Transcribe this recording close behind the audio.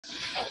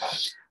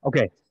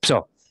Okay,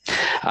 so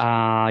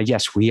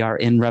yes, we are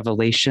in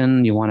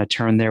Revelation. You want to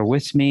turn there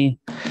with me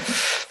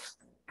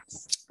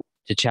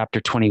to chapter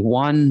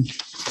 21.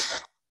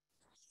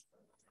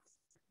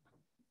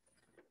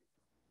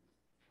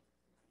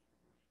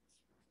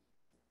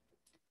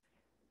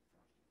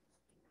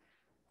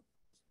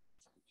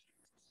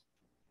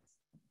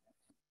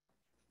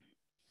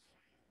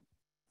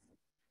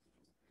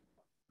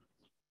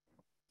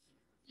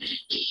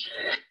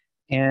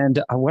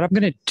 And what I'm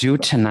going to do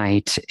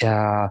tonight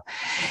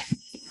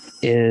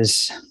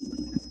is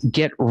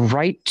get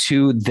right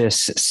to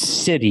this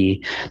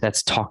city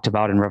that's talked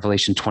about in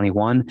Revelation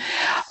 21.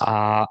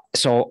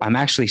 So I'm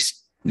actually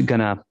going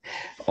to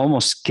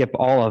almost skip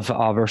all of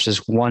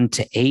verses 1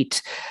 to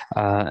 8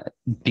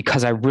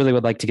 because I really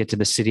would like to get to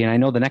the city. And I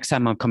know the next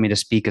time I'm coming to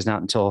speak is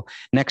not until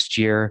next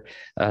year.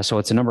 So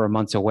it's a number of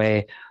months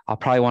away. I'll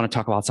probably want to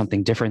talk about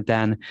something different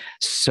then.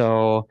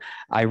 So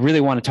I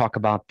really want to talk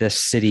about this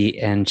city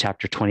in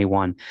chapter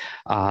 21.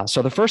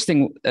 So the first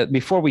thing,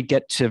 before we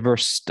get to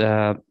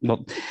before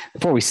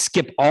we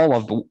skip all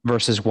of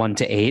verses 1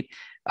 to 8,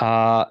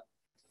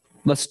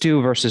 let's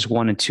do verses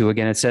 1 and 2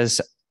 again. It says,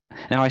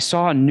 "Now I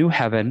saw a new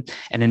heaven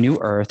and a new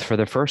earth, for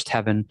the first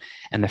heaven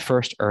and the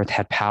first earth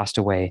had passed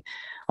away.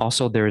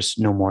 Also, there's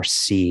no more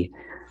sea.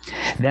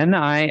 Then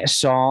I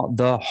saw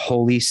the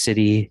holy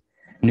city,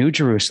 New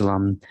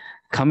Jerusalem,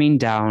 coming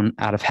down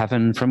out of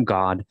heaven from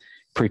God,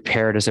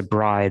 prepared as a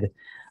bride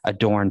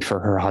adorned for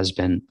her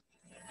husband.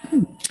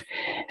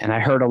 And I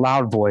heard a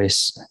loud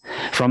voice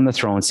from the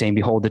throne saying,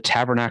 'Behold, the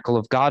tabernacle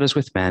of God is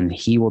with men.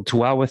 He will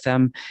dwell with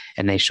them,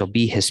 and they shall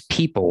be his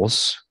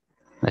peoples.'"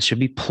 That should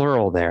be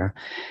plural there.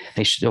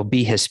 "They shall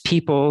be his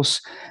peoples.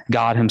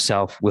 God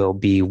himself will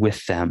be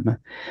with them."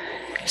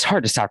 It's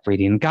hard to stop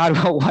reading.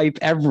 "God will wipe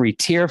every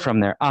tear from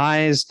their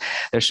eyes.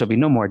 There shall be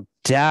no more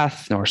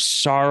death, nor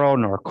sorrow,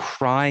 nor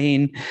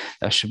crying.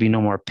 There shall be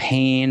no more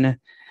pain,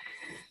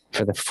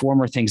 for the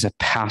former things have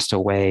passed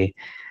away."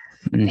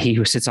 And he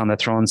who sits on the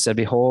throne said,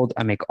 "Behold,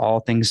 I make all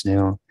things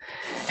new."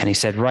 And he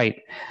said,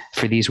 "Write,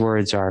 for these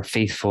words are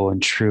faithful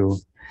and true."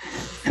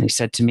 And he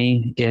said to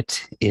me,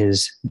 "It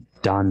is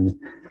done.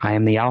 I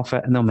am the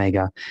Alpha and the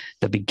Omega,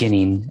 the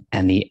beginning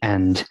and the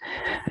end."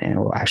 And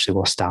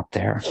we'll stop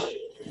there.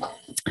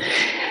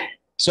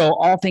 So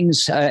all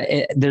things,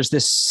 there's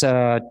this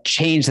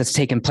change that's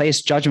taken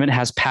place. Judgment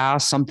has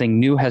passed. Something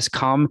new has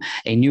come,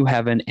 a new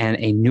heaven and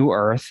a new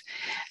earth.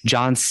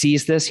 John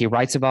sees this. He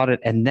writes about it.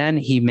 And then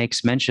he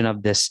makes mention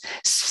of this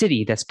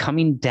city that's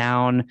coming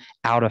down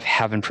out of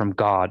heaven from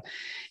God.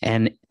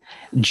 And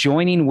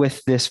joining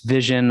with this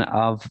vision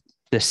of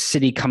the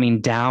city coming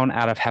down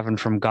out of heaven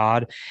from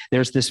God,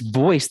 there's this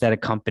voice that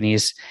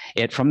accompanies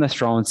it from the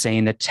throne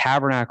saying, "The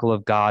tabernacle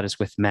of God is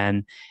with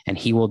men, and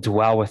he will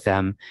dwell with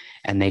them,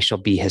 and they shall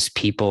be his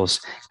peoples.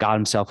 God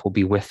himself will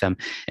be with them."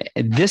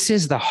 This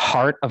is the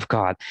heart of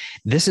God.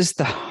 This is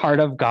the heart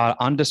of God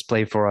on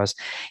display for us.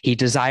 He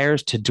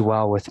desires to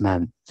dwell with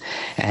men.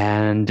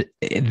 And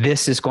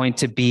this is going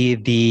to be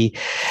the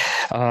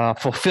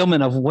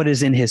fulfillment of what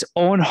is in his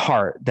own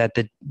heart, that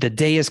the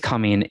day is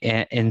coming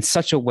in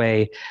such a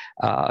way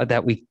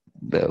that we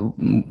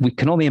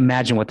can only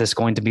imagine what this is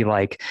going to be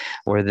like,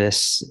 where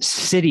this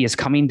city is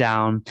coming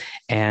down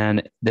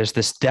and there's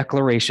this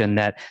declaration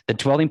that the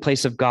dwelling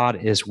place of God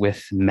is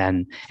with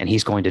men and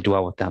he's going to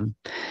dwell with them,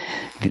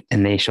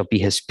 and they shall be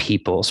his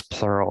peoples,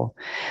 plural.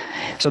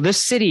 So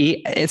this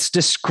city, it's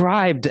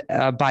described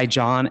by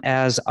John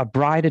as a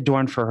bride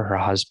adorned for her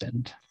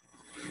husband.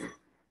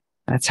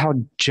 That's how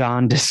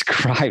John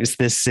describes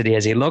this city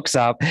as he looks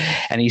up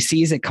and he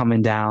sees it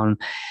coming down.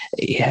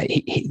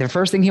 The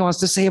first thing he wants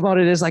to say about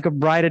it is like a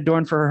bride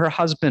adorned for her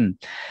husband.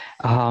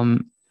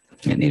 And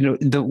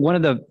one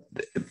of the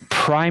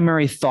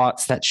primary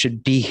thoughts that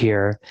should be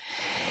here,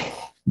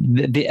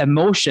 the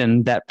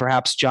emotion that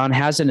perhaps John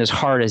has in his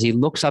heart as he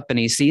looks up and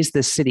he sees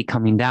this city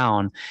coming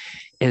down,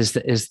 is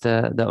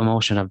the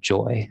emotion of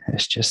joy.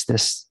 It's just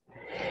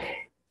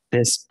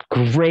this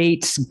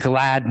great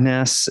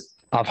gladness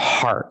of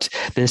heart,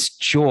 this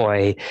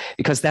joy,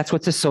 because that's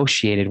what's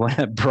associated when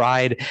a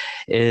bride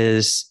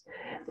is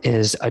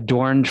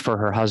adorned for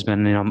her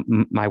husband. You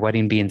know, my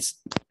wedding being,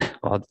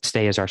 well,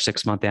 today is our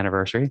 6-month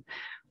anniversary,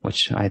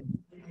 which I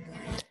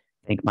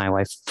thank my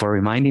wife for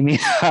reminding me.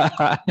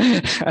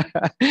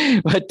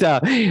 But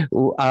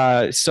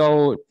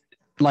so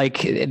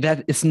like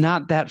that, it's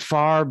not that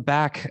far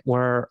back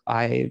where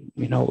I,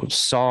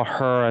 saw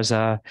her as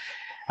a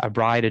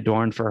bride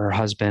adorned for her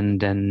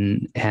husband,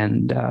 and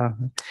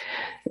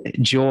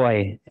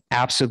joy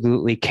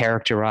absolutely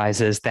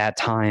characterizes that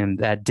time,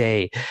 that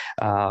day,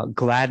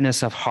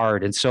 gladness of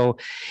heart. And so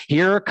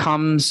here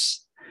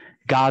comes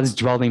God's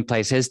dwelling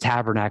place, his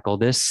tabernacle.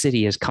 This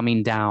city is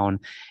coming down,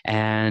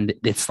 and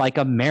it's like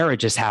a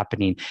marriage is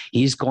happening.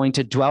 He's going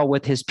to dwell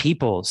with his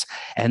peoples.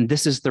 And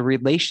this is the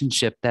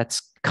relationship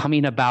that's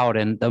coming about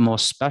in the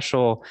most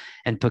special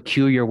and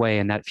peculiar way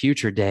in that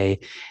future day.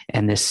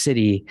 And this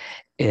city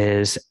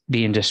is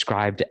being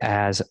described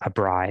as a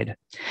bride.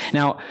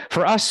 Now,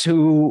 for us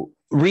who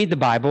read the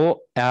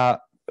Bible,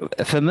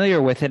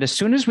 familiar with it, as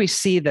soon as we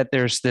see that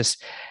there's this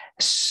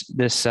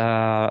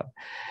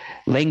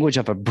language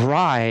of a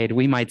bride,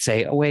 we might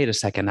say, oh, wait a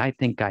second, I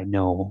think I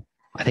know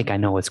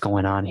what's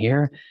going on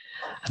here.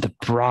 The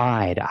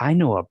bride, I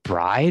know a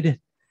bride,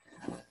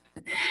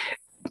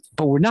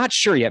 but we're not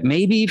sure yet.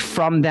 Maybe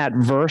from that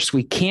verse,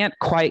 we can't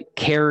quite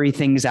carry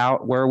things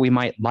out where we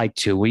might like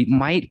to. We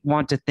might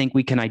want to think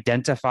we can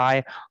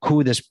identify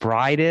who this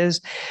bride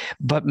is,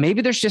 but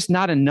maybe there's just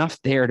not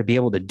enough there to be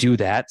able to do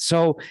that.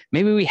 So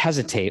maybe we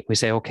hesitate. We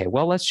say, okay,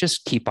 well, let's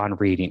just keep on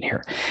reading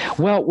here.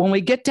 Well, when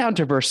we get down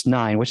to verse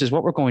 9, which is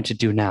what we're going to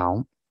do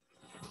now,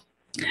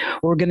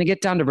 we're going to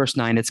get down to verse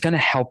 9. It's going to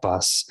help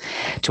us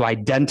to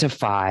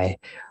identify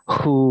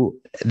who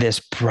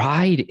this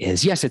bride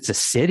is. Yes, it's a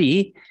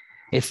city.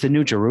 It's the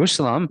New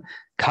Jerusalem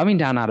coming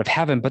down out of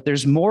heaven, but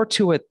there's more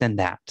to it than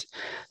that.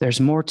 There's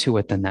more to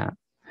it than that.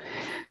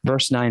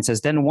 Verse 9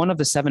 says, then one of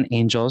the 7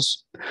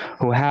 angels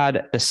who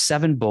had the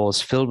 7 bowls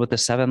filled with the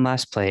 7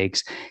 last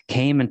plagues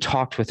came and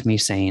talked with me,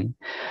 saying,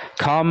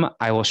 come,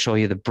 I will show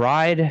you the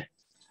bride,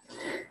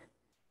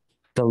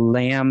 the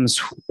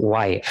Lamb's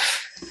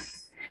wife.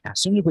 Now,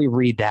 as soon as we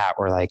read that,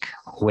 we're like,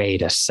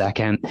 wait a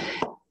second.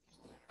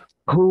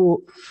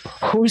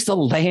 Who's the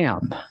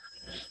Lamb?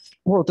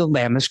 Well, the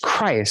Lamb is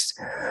Christ.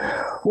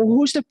 Well,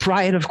 who's the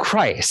bride of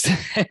Christ?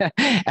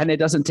 And it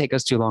doesn't take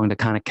us too long to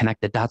kind of connect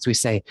the dots. We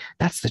say,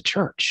 that's the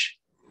church.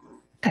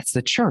 That's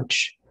the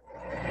church.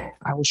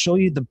 I will show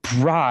you the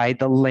bride,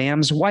 the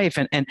Lamb's wife.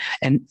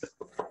 And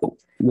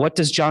what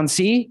does John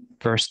see?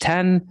 Verse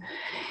 10,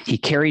 he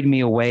carried me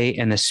away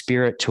in the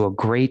spirit to a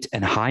great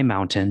and high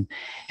mountain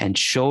and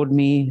showed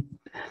me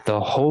the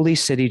holy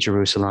city,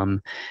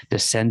 Jerusalem,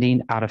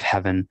 descending out of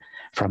heaven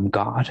from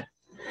God,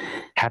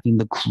 having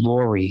the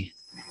glory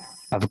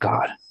of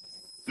God.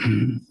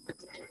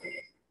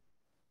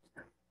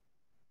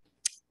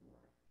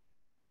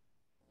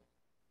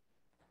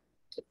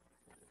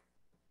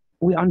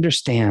 We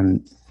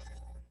understand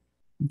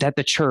that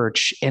the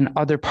church in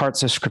other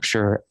parts of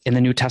Scripture, in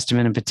the New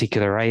Testament in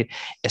particular, right,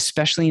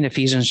 especially in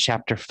Ephesians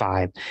chapter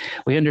 5,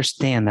 we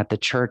understand that the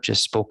church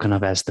is spoken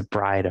of as the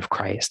bride of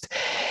Christ.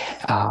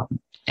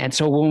 And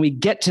so when we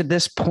get to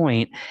this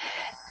point,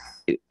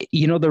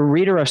 the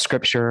reader of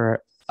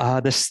Scripture,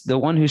 the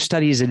one who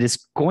studies it,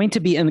 is going to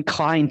be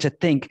inclined to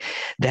think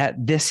that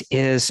this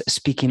is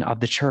speaking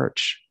of the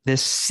church.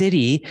 This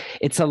city,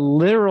 it's a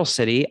literal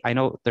city. I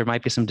know there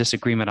might be some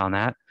disagreement on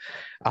that.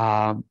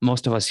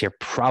 Most of us here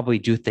probably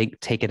do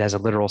take it as a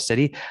literal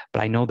city,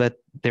 but I know that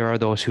there are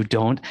those who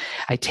don't.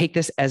 I take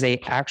this as an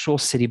actual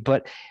city,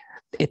 but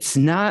it's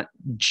not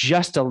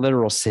just a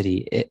literal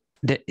city.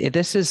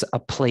 This is a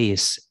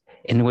place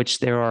in which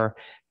there are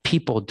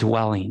people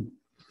dwelling.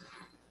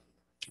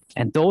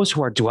 And those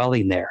who are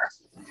dwelling there,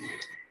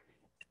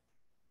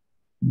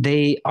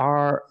 they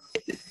are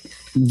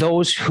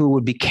those who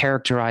would be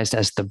characterized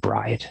as the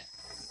bride,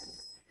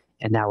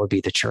 and that would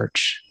be the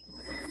church.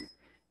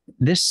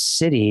 This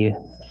city,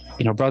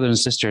 brothers and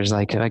sisters,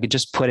 like, if I could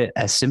just put it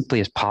as simply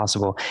as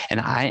possible. And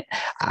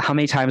how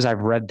many times I've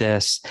read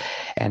this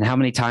and how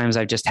many times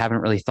I just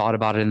haven't really thought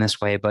about it in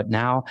this way. But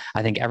now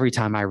I think every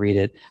time I read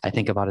it, I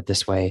think about it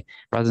this way.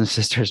 Brothers and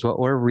sisters, what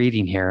we're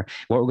reading here,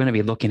 what we're going to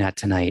be looking at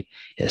tonight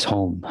is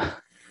home.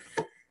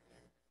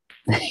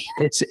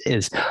 This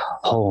is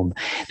home.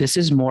 This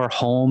is more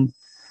home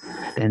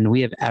than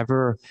we have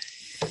ever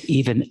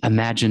even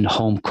imagined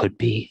home could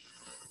be.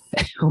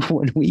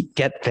 When we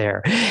get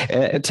there,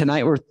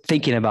 tonight we're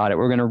thinking about it.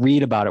 We're going to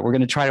read about it. We're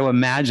going to try to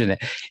imagine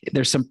it.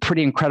 There's some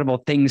pretty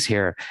incredible things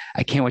here.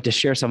 I can't wait to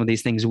share some of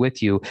these things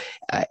with you.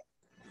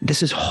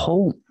 This is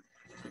home.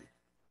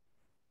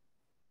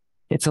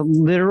 It's a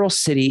literal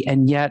city,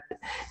 and yet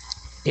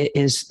it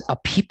is a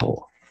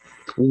people,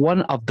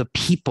 one of the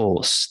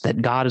peoples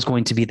that God is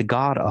going to be the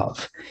God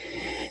of.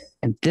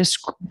 And this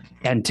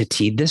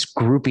entity, this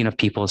grouping of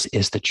peoples,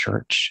 is the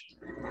church.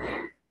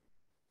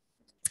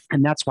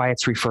 And that's why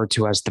it's referred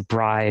to as the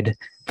bride,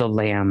 the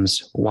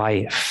Lamb's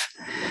wife.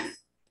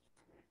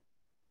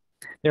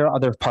 There are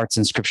other parts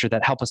in Scripture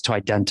that help us to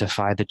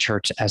identify the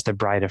church as the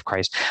bride of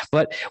Christ.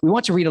 But we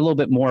want to read a little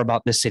bit more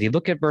about this city.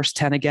 Look at verse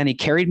 10 again. He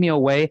carried me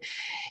away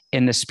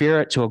in the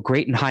spirit to a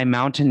great and high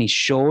mountain. He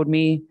showed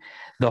me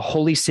the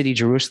holy city,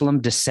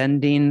 Jerusalem,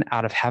 descending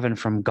out of heaven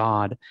from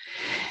God.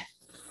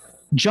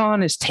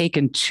 John is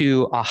taken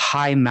to a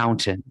high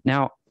mountain.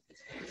 Now,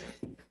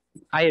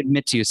 I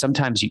admit to you,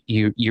 sometimes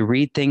you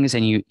read things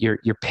and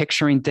you're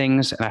picturing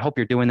things, and I hope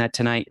you're doing that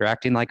tonight. You're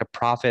acting like a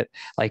prophet,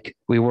 like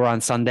we were on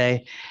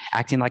Sunday,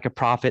 acting like a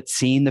prophet,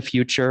 seeing the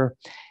future,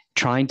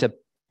 trying to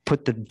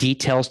put the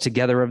details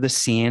together of the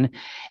scene.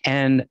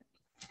 And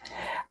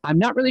I'm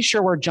not really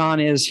sure where John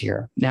is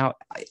here. Now,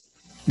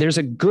 there's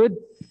a good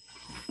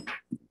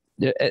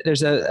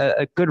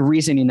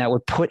reasoning that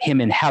would put him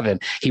in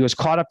heaven. He was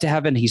caught up to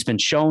heaven. He's been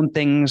shown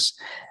things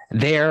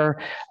there.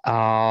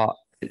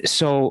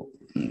 So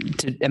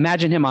to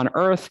imagine him on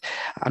earth,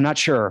 I'm not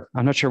sure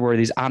where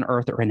he's on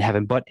earth or in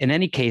heaven, but in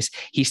any case,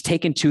 he's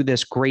taken to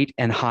this great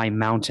and high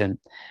mountain.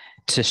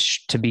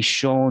 to be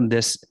shown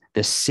this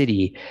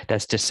city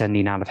that's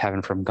descending out of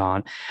heaven from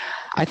God.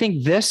 I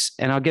think this,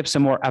 and I'll give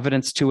some more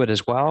evidence to it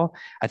as well.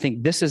 I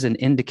think this is an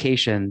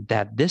indication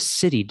that this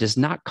city does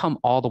not come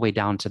all the way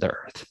down to the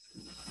earth.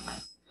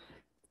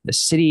 The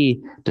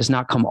city does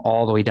not come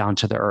all the way down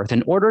to the earth.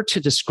 In order to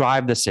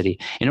describe the city,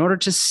 in order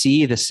to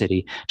see the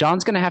city,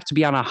 John's going to have to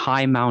be on a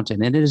high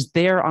mountain. And it is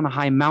there on a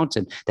high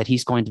mountain that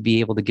he's going to be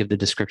able to give the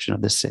description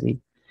of the city.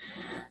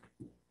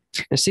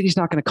 The city's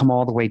not going to come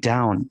all the way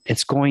down.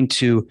 It's going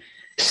to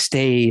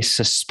stay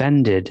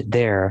suspended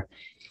there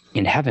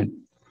in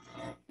heaven.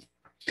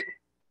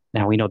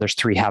 Now we know there's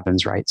three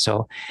heavens, right?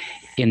 So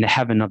in the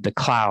heaven of the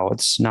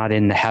clouds, not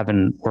in the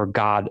heaven where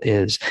God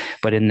is,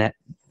 but in that,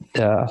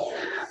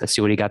 let's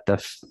see what he got.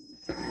 That's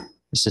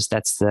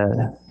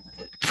the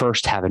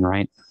first heaven,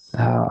 right?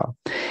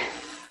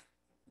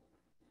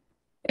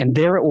 And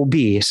there it will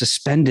be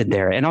suspended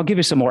there. And I'll give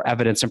you some more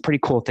evidence, some pretty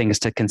cool things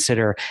to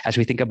consider as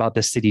we think about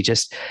the city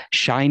just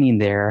shining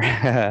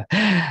there,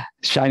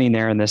 shining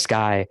there in the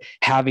sky,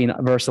 having,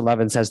 verse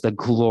 11 says, the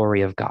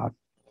glory of God.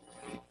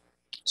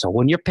 So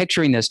when you're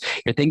picturing this,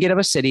 you're thinking of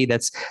a city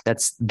that's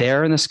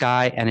there in the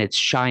sky and it's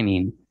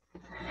shining.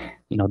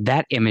 You know,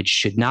 that image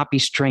should not be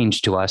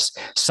strange to us.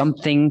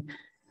 Something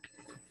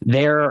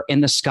there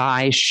in the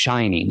sky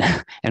shining.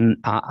 And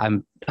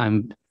I'm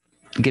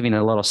giving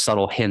a little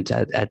subtle hint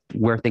at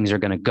where things are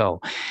going to go.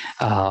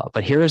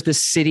 But here is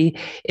this city.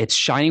 It's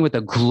shining with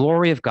the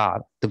glory of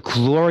God. The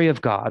glory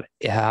of God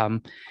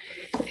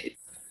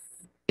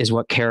is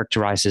what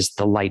characterizes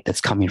the light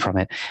that's coming from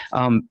it.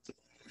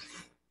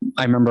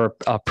 I remember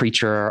a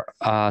preacher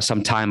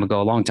some time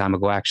ago, a long time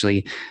ago,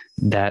 actually,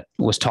 that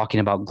was talking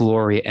about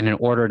glory. And in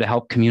order to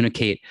help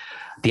communicate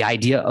the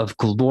idea of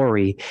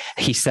glory,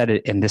 he said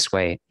it in this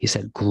way. He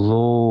said,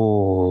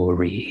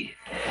 glory,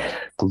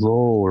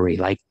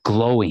 like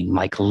glowing,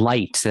 like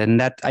light. And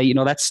that,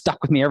 that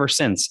stuck with me ever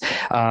since.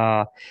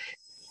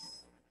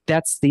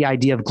 That's the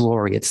idea of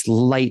glory. It's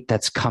light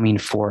that's coming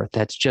forth.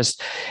 That's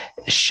just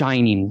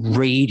shining,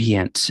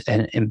 radiant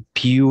and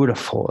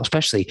beautiful,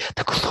 especially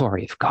the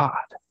glory of God.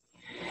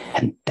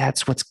 And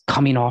that's what's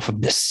coming off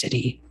of this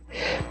city.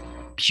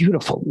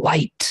 Beautiful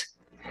light.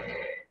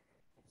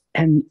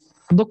 And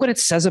look what it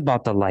says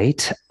about the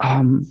light.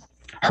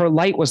 Her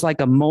light was like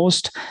a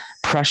most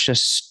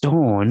precious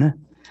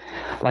stone,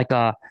 like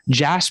a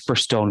jasper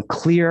stone,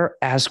 clear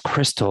as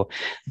crystal.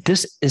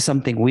 This is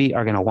something we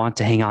are going to want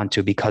to hang on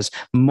to, because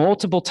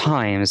multiple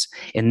times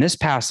in this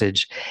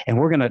passage, and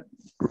we're going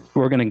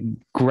to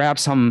grab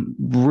some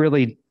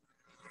really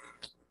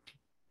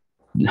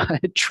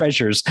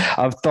treasures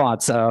of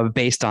thoughts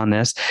based on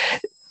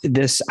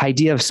this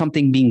idea of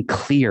something being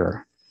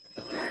clear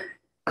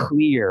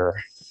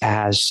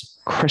as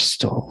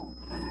crystal,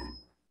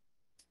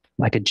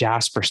 like a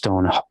jasper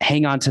stone.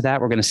 Hang on to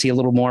that. We're going to see a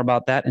little more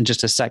about that in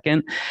just a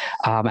second.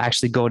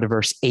 Actually go to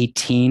verse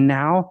 18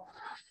 now.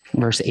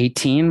 Verse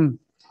 18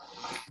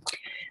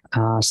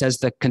 says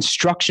the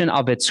construction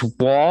of its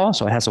wall,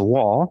 so it has a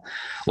wall,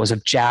 was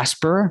of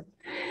jasper.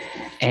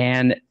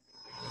 And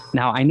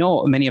now I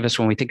know many of us,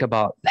 when we think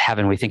about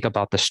heaven, we think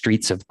about the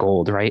streets of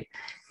gold, right?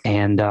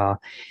 And I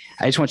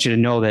just want you to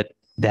know that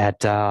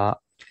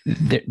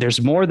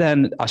there's more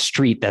than a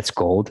street that's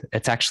gold.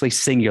 It's actually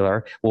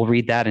singular. We'll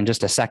read that in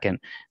just a second.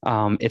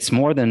 It's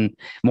more than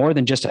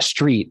just a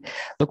street.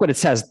 Look what it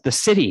says. The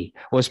city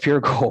was pure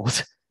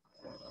gold.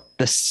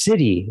 The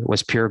city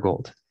was pure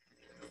gold.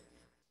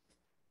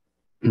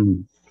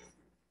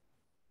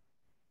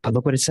 But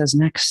look what it says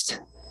next.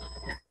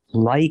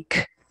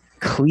 Like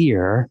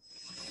clear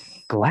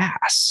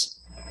glass.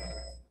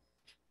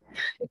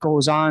 It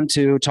goes on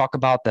to talk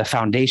about the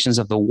foundations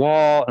of the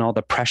wall and all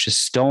the precious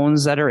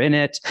stones that are in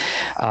it.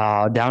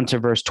 Down to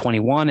verse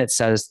 21, it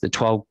says the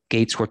 12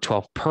 gates were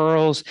 12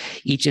 pearls.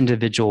 Each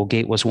individual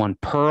gate was one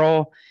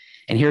pearl.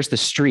 And here's the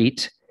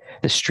street.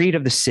 The street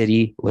of the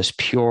city was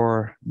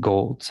pure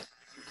gold.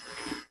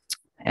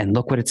 And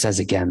look what it says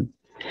again.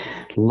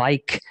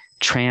 Like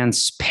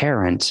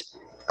transparent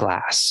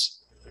glass.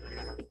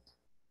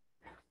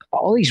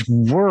 All these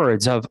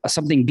words of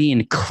something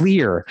being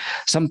clear,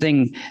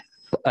 something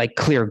like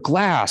clear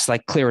glass,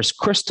 like clear as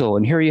crystal.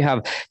 And here you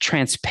have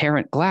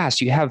transparent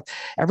glass. You have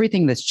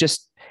everything that's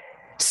just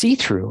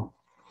see-through.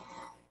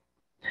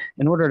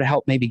 In order to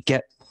help maybe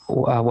get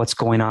what's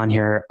going on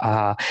here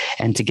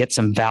and to get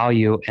some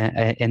value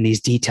in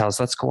these details,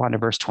 let's go on to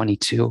verse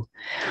 22.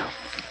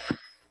 It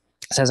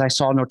says, I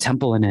saw no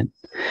temple in it,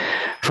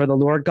 for the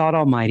Lord God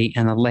Almighty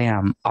and the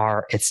Lamb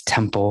are its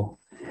temple.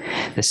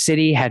 The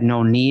city had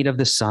no need of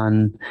the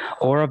sun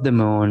or of the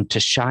moon to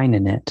shine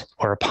in it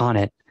or upon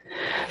it,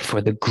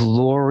 for the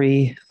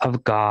glory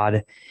of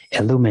God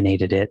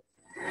illuminated it.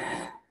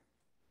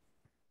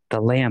 The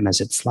Lamb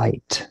is its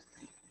light,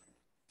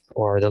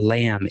 or the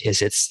Lamb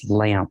is its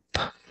lamp.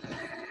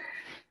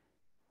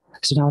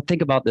 So now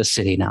think about this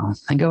city now.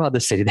 Think about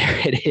the city.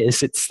 There it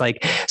is. It's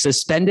like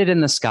suspended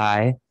in the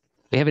sky.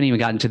 We haven't even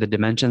gotten to the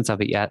dimensions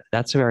of it yet.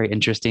 That's very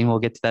interesting. We'll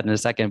get to that in a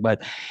second.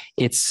 But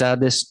it's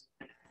this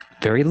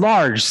very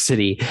large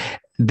city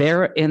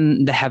there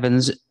in the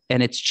heavens,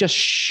 and it's just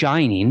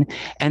shining,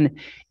 and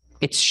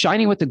it's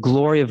shining with the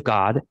glory of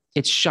God.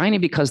 It's shining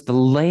because the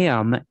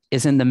Lamb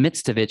is in the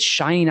midst of it,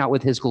 shining out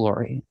with his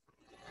glory.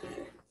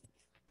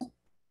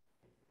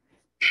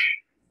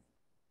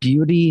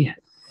 Beauty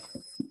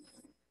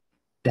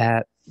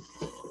that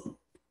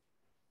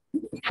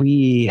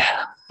we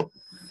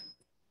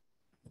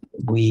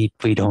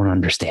don't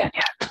understand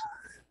yet.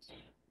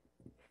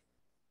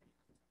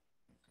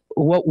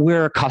 What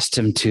we're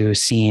accustomed to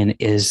seeing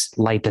is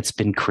light that's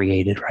been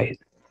created, right?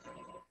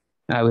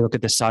 We look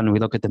at the sun, we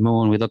look at the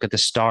moon, we look at the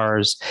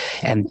stars,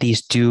 and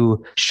these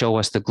do show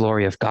us the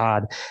glory of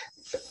God.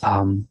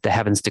 The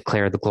heavens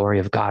declare the glory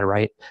of God,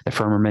 right? The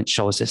firmament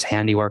shows his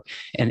handiwork.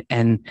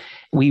 And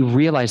we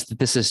realize that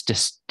this is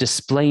just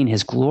displaying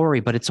his glory,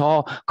 but it's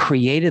all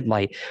created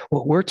light.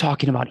 What we're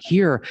talking about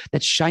here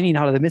that's shining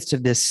out of the midst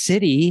of this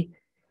city,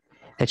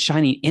 that's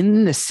shining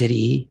in the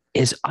city,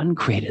 is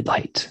uncreated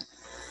light.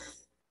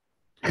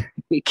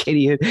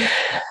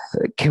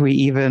 Can we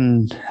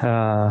even,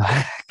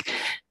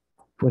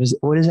 what is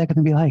that going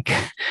to be like?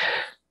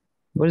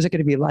 What is it going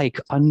to be like?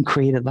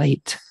 Uncreated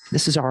light.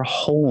 This is our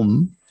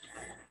home.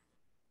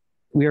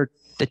 We are,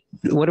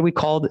 what are we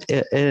called?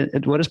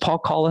 What does Paul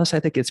call us? I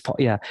think it's Paul.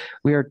 Yeah.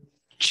 We are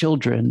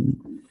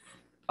children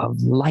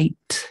of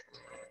light.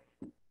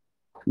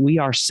 We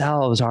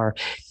ourselves are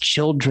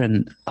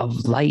children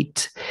of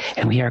light,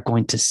 and we are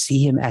going to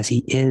see him as he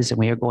is, and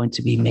we are going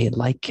to be made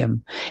like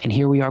him. And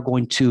here we are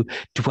going to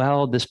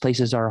dwell. This place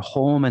is our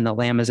home, and the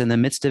Lamb is in the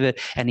midst of it,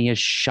 and he is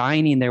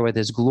shining there with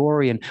his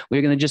glory, and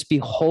we're going to just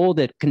behold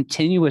it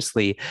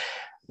continuously.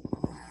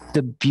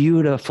 The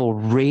beautiful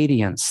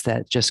radiance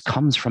that just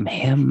comes from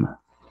him,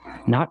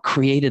 not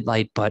created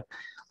light, but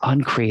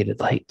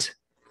uncreated light.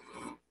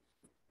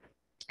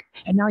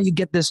 And now you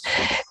get this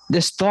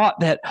thought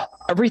that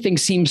everything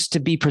seems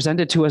to be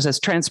presented to us as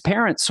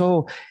transparent.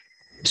 So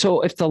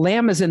if the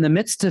Lamb is in the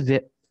midst of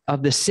it,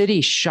 of the city,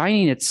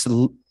 shining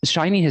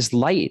his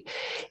light,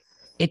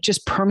 it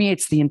just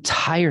permeates the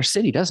entire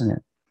city, doesn't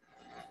it?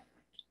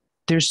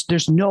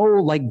 There's no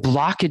like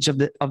blockage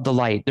of the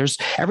light.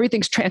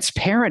 Everything's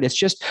transparent. It's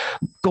just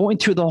going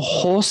through the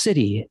whole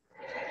city.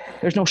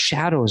 There's no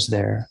shadows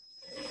there.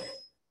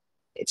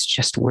 It's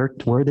just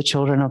we're the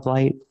children of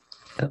light.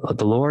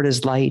 The Lord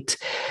is light.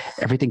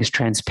 Everything is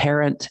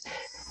transparent.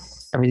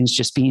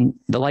 The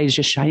light is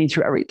just shining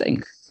through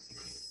everything.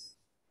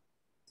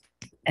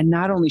 And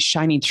not only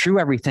shining through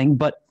everything,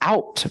 but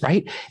out,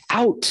 right?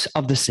 Out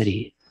of the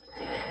city.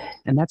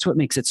 And that's what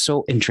makes it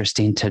so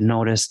interesting to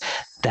notice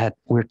that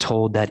we're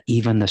told that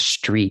even the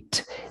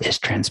street is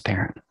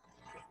transparent.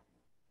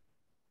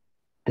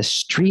 The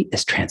street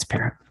is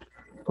transparent.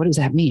 What does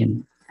that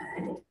mean?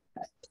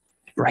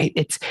 Right?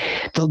 It's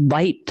the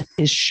light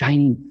is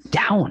shining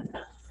down.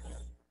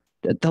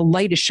 The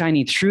light is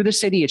shining through the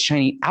city. It's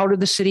shining out of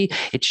the city.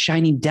 It's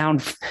shining down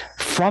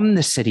from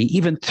the city,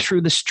 even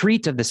through the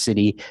street of the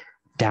city,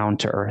 down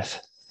to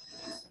earth.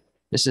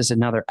 This is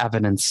another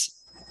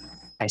evidence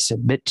I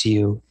submit to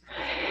you.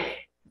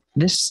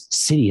 This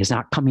city is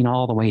not coming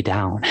all the way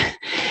down.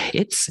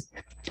 It's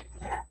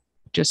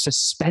just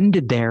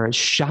suspended there, it's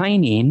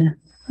shining.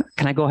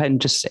 Can I go ahead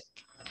and just say,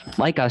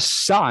 like a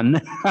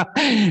sun,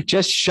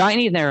 just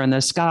shining there in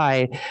the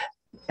sky.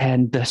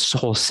 And this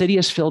whole city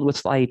is filled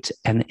with light,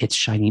 and it's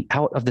shining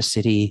out of the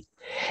city.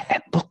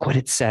 And look what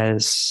it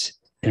says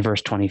in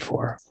verse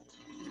 24.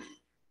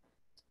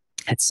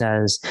 It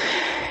says,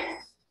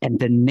 and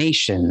the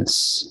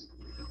nations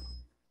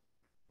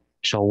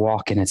shall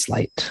walk in its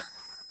light.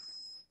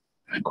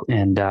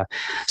 And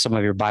some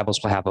of your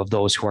Bibles will have of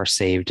those who are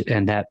saved.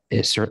 And that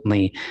is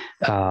certainly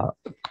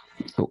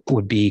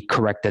would be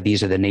correct, that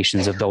these are the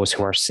nations of those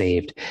who are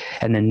saved.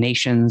 And the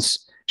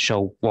nations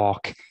shall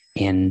walk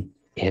in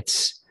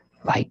its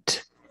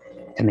light,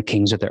 and the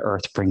kings of the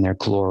earth bring their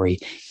glory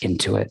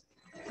into it.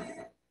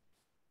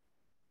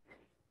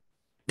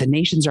 The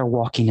nations are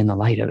walking in the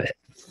light of it.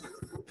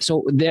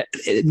 So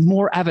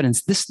more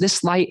evidence.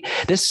 This light,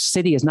 this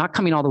city is not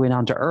coming all the way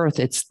down to earth.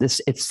 It's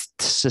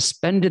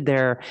suspended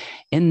there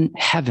in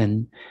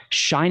heaven,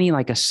 shining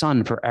like a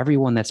sun for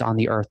everyone that's on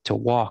the earth to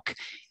walk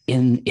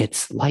in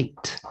its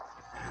light.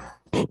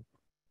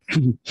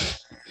 And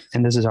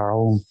this is our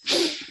home.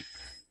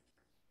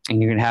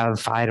 And you're going to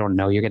have,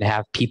 you're going to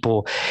have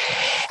people.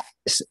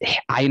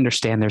 I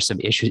understand there's some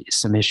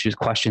issues,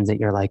 questions that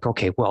you're like,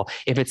 okay, well,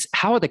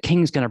 how are the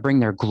kings going to bring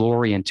their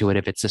glory into it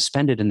if it's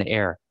suspended in the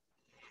air?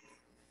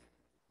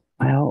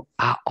 Well,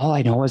 all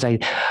I know is I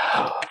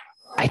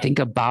think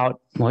about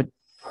what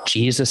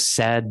Jesus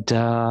said.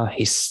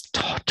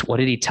 What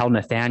did he tell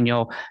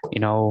Nathanael?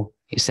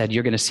 He said,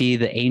 you're going to see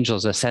the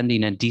angels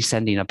ascending and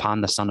descending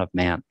upon the Son of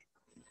Man.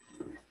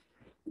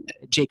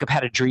 Jacob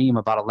had a dream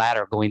about a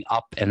ladder going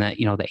up, and that,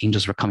 the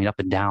angels were coming up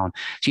and down.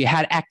 So you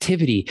had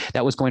activity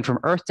that was going from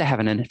earth to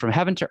heaven, and from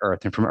heaven to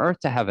earth, and from earth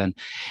to heaven.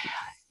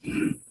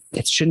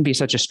 It shouldn't be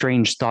such a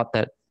strange thought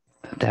that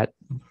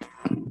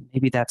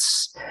maybe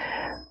that's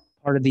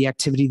part of the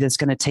activity that's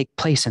going to take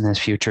place in this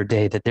future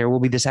day, that there will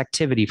be this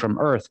activity from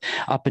earth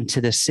up into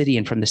the city,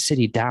 and from the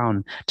city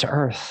down to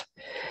earth.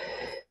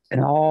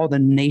 and all the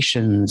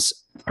nations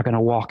are going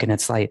to walk in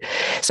its light.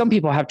 Some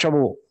people have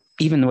trouble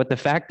even with the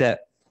fact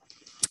that,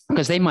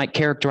 because they might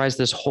characterize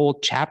this whole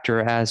chapter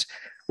as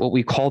what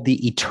we call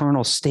the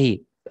eternal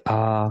state.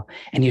 And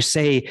you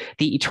say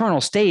the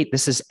eternal state,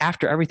 this is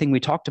after everything we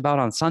talked about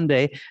on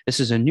Sunday. This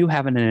is a new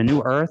heaven and a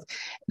new earth.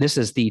 This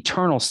is the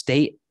eternal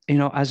state,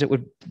 as it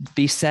would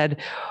be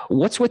said.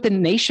 What's with the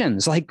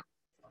nations? Like,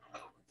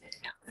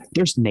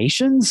 there's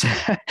nations?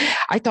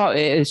 I thought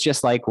it's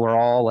just like we're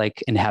all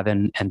like in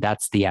heaven and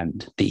that's the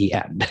end.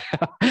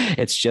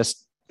 It's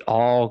just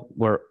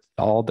we're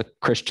all the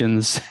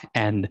Christians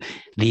and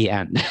the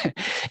end.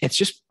 It's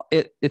just,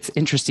 it's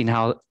interesting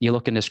how you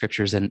look into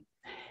scriptures and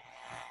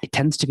it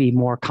tends to be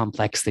more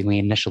complex than we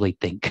initially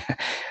think.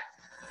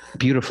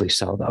 Beautifully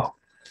so, though.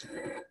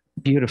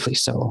 Beautifully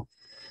so.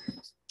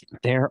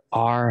 There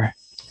are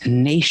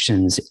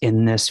nations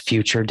in this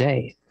future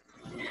day.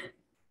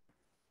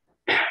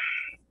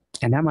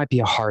 And that might be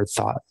a hard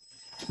thought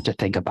to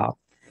think about.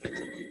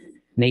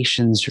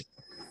 Nations,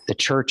 the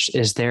church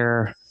is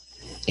there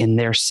in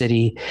their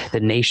city, the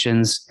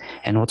nations,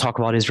 and we'll talk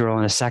about Israel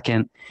in a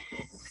second,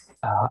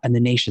 and the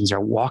nations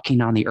are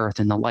walking on the earth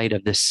in the light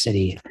of this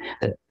city.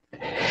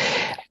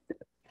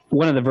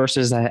 One of the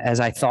verses, as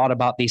I thought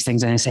about these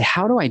things, and I say,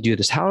 how do I do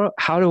this? How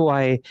do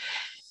I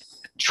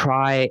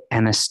try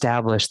and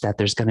establish that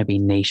there's going to be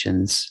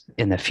nations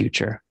in the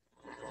future?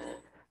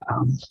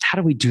 How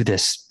do we do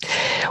this?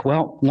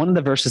 Well, one of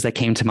the verses that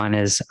came to mind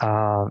is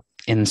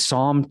in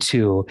Psalm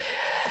 2.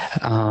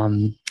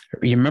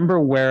 You remember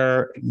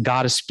where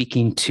God is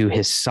speaking to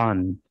his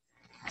son,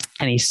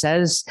 and he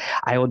says,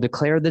 I will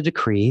declare the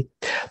decree.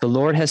 The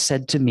Lord has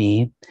said to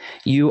me,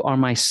 you are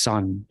my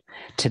son.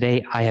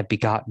 Today I have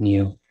begotten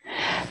you.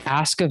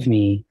 Ask of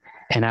me,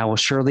 and I will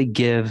surely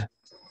give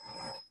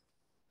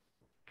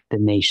the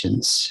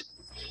nations.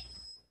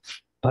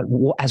 But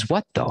as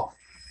what though?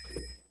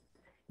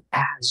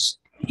 As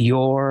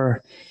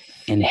your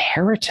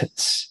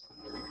inheritance.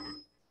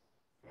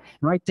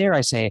 Right there, I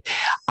say,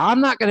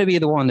 I'm not going to be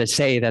the one to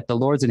say that the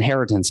Lord's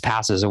inheritance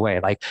passes away.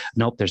 Like,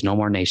 nope, there's no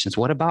more nations.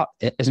 What about,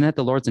 isn't it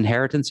the Lord's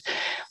inheritance?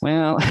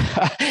 Well,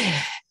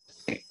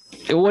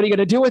 what are you going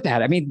to do with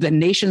that? I mean, the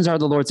nations are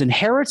the Lord's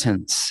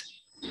inheritance.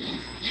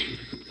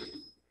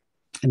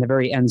 And the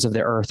very ends of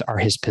the earth are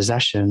his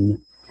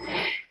possession.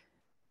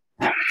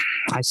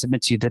 I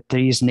submit to you that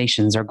these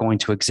nations are going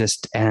to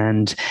exist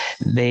and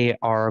they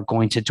are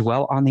going to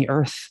dwell on the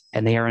earth,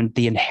 and they are in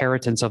the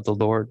inheritance of the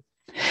Lord.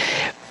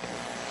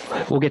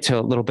 We'll get to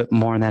a little bit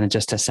more on that in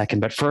just a second.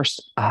 But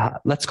first,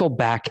 let's go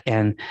back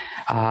and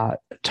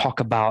talk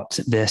about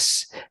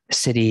this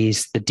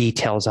cities, the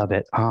details of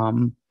it.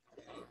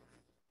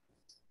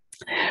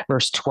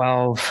 Verse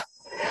 12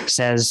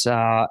 says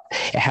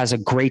it has a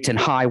great and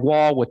high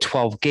wall with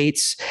 12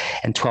 gates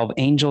and 12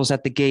 angels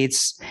at the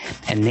gates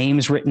and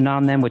names written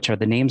on them, which are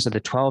the names of the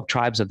 12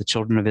 tribes of the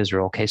children of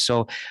Israel. Okay,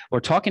 so we're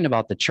talking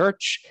about the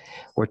church,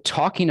 we're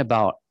talking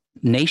about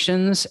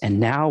nations, and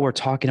now we're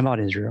talking about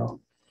Israel.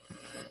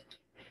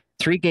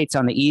 3 gates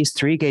on the east,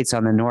 3 gates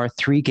on the north,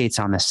 3 gates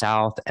on the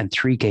south, and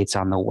 3 gates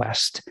on the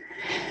west.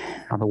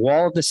 Now, the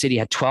wall of the city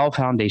had 12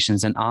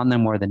 foundations, and on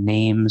them were the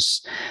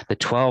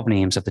 12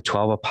 names of the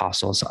 12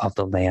 apostles of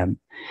the Lamb.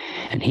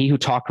 And he who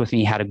talked with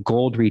me had a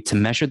gold reed to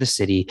measure the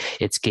city,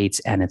 its gates,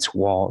 and its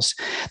walls.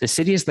 The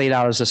city is laid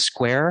out as a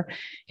square.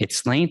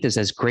 Its length is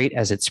as great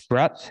as its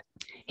breadth.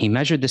 He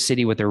measured the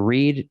city with a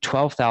reed,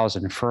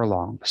 12,000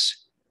 furlongs.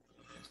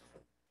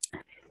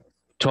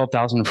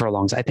 12,000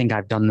 furlongs. I think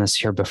I've done this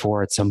here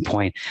before at some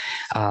point.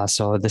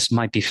 So this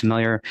might be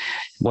familiar,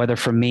 whether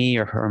from me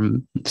or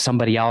from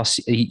somebody else.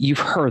 You've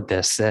heard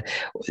this,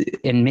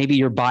 and maybe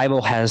your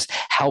Bible has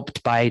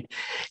helped by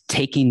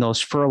taking those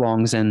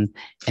furlongs and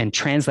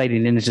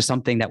translating it into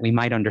something that we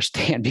might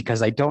understand,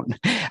 because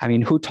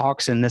who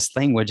talks in this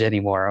language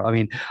anymore? I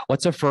mean,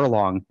 what's a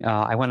furlong?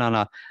 I went on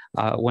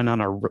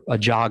a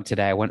jog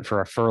today. I went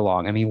for a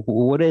furlong. I mean,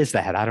 what is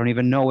that? I don't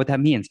even know what that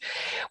means.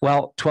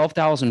 Well,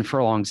 12,000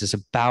 furlongs is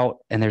about,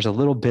 and there's a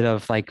little bit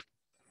of like,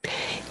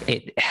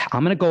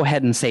 I'm going to go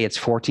ahead and say it's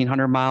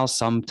 1,400 miles.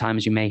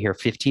 Sometimes you may hear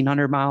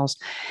 1,500 miles.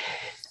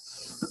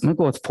 I'm going to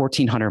go with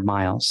 1,400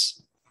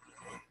 miles.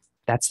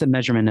 That's the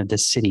measurement of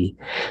this city.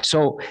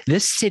 So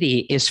this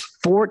city is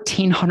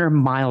 1,400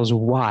 miles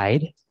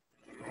wide.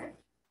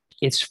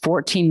 It's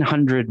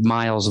 1,400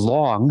 miles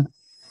long.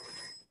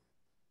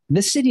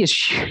 This city is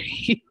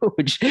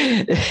huge.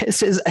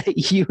 This is a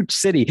huge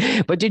city.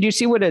 But did you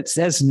see what it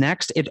says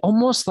next? It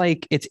almost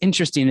like, it's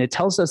interesting. It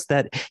tells us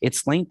that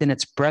its length and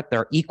its breadth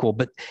are equal,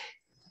 but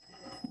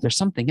there's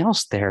something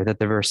else there that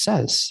the verse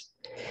says.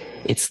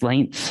 Its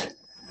length,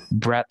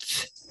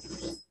 breadth,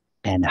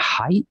 and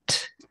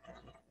height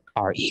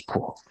are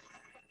equal.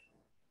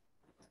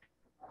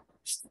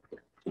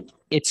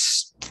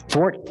 It's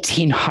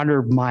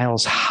 1,400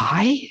 miles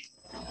high,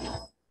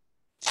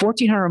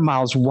 1,400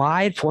 miles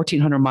wide,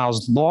 1,400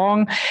 miles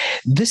long.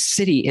 This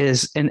city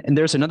is, and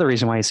there's another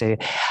reason why I say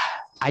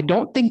I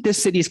don't think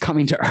this city is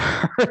coming to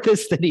earth.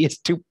 This city is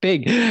too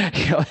big.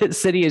 This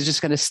city is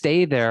just going to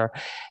stay there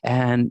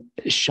and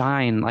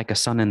shine like a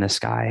sun in the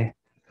sky.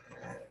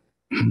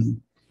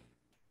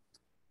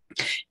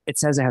 It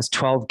says it has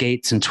 12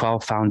 gates and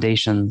 12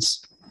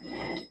 foundations.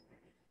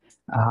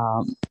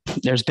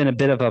 There's been a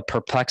bit of a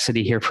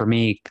perplexity here for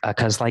me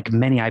because, like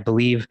many, I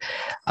believe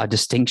a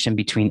distinction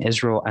between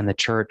Israel and the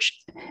church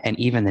and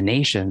even the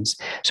nations.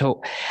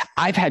 So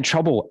I've had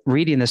trouble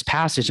reading this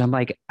passage. I'm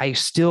like, I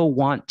still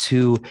want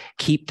to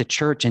keep the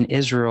church and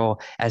Israel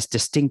as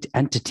distinct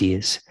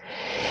entities.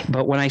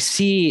 But when I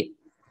see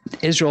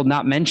Israel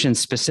not mentioned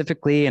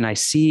specifically, and I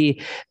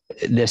see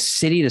this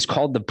city that's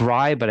called the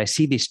bride, but I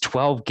see these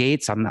 12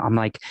 gates, I'm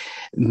like,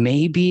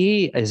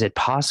 maybe is it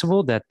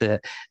possible that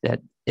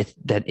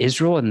that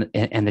Israel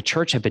and the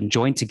church have been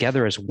joined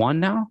together as one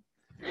now?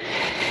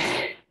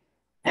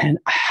 And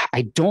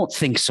I don't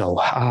think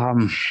so.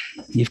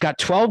 You've got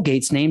 12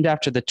 gates named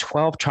after the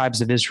 12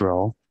 tribes of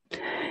Israel.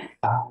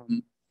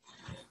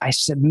 I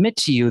submit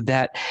to you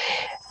that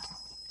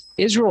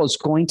Israel is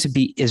going to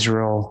be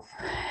Israel,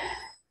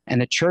 and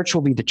the church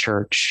will be the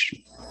church,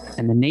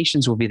 and the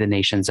nations will be the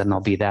nations, and they'll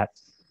be that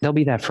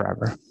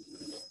forever.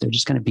 They're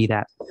just going to be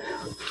that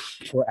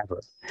forever.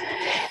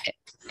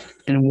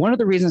 And one of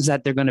the reasons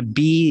that they're going to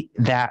be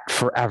that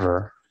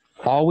forever,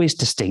 always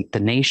distinct, the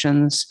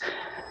nations,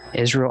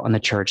 Israel, and the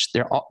church,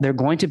 they're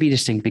going to be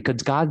distinct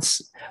because God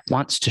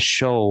wants to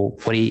show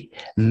what he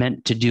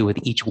meant to do with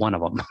each one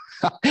of them.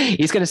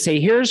 He's going to say,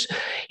 here's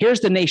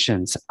the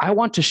nations. I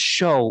want to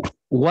show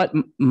what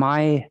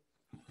my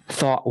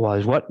thought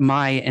was, what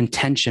my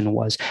intention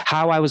was,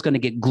 how I was going to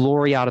get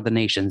glory out of the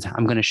nations.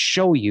 I'm going to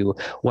show you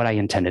what I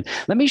intended.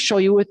 Let me show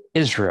you with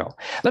Israel.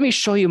 Let me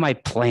show you my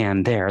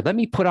plan there. Let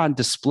me put on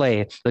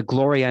display the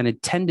glory I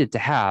intended to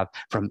have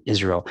from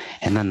Israel.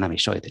 And then let me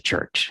show you the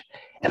church.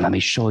 And let me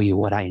show you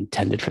what I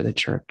intended for the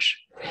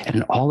church. And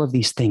in all of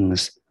these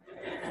things,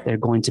 they're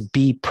going to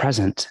be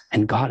present,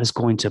 and God is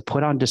going to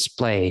put on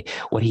display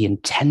what he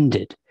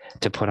intended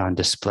to put on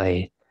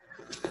display.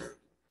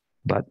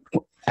 But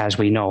as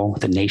we know,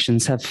 the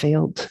nations have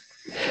failed.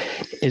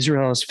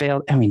 Israel has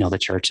failed, and we know the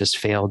church has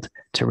failed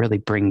to really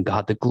bring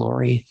God the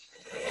glory,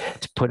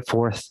 to put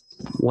forth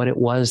what it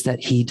was that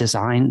he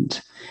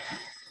designed.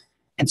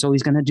 And so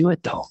he's going to do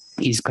it, though.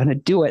 He's going to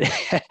do it.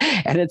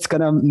 And it's going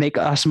to make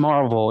us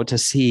marvel to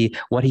see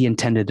what he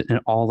intended in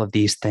all of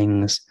these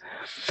things.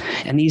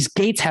 And these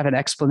gates have an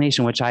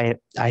explanation, which I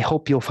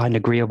hope you'll find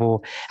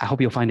agreeable. I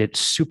hope you'll find it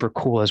super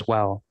cool as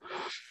well.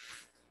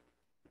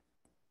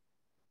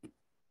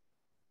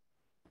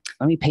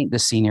 Let me paint the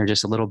scene here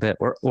just a little bit.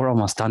 We're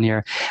almost done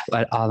here,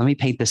 but let me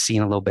paint the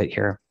scene a little bit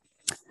here.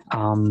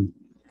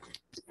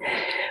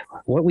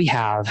 What we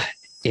have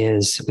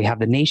is we have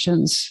the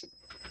nations,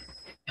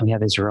 and we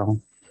have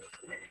Israel,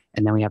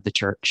 and then we have the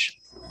church.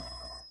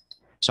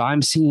 So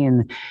I'm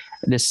seeing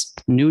this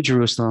new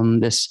Jerusalem,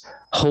 this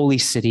holy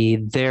city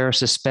there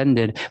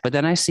suspended, but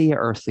then I see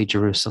earthly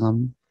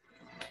Jerusalem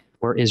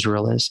where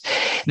Israel is.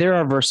 There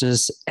are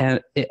verses, and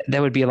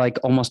that would be like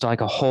almost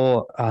like a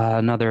whole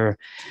another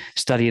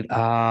study.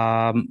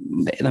 Let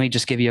me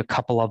just give you a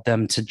couple of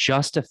them to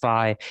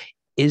justify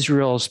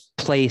Israel's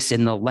place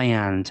in the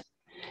land.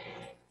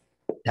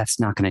 That's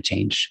not going to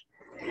change.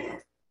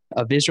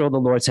 Of Israel, the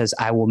Lord says,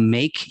 I will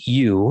make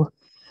you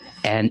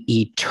an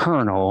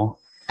eternal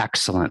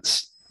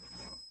excellence.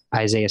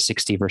 Isaiah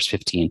 60, verse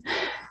 15.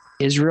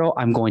 Israel,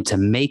 I'm going to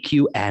make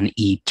you an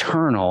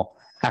eternal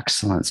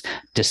excellence,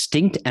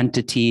 distinct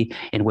entity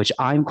in which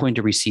I'm going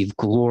to receive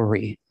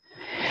glory.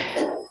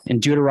 In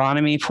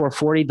Deuteronomy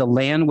 4:40, the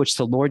land which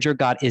the Lord your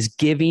God is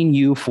giving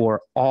you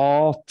for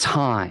all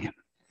time.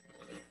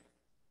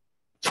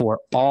 For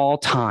all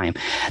time.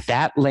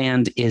 That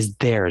land is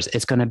theirs.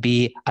 It's going to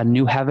be a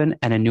new heaven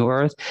and a new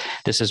earth.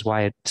 This is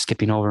why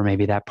skipping over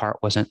maybe that part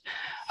wasn't,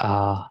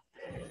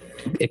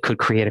 it could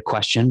create a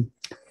question.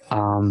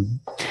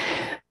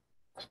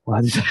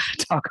 We'll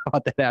talk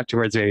about that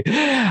afterwards, maybe.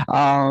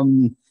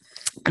 In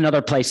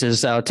other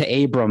places,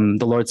 to Abram,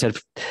 the Lord said,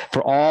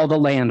 for all the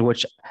land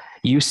which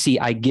you see,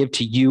 I give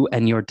to you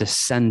and your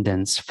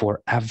descendants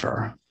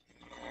forever.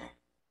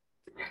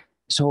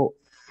 So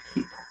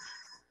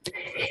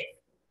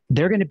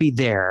they're going to be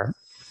there.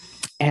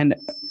 And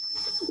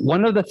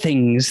one of the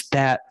things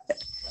that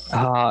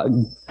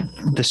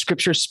the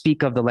scriptures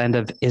speak of the land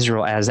of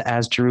Israel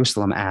as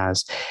Jerusalem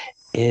as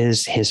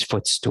is his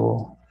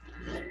footstool.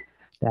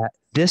 That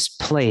this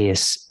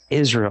place,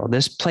 Israel,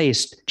 this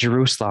place,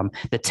 Jerusalem,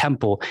 the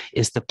temple,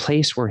 is the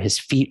place where his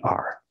feet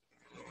are.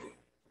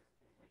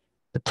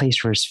 The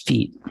place where his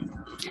feet.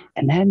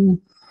 And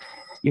then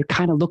you're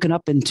kind of looking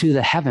up into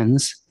the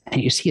heavens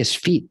and you see his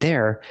feet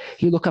there.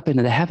 You look up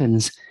into the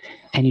heavens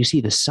and you see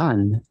the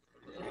sun.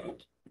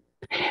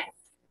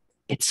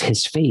 It's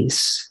his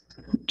face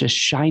just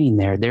shining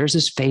there. There's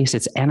his face.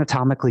 It's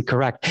anatomically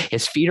correct.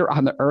 His feet are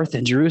on the earth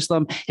in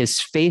Jerusalem. His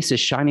face is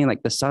shining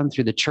like the sun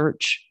through the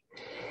church.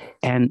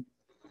 And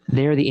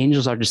there the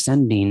angels are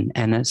descending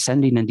and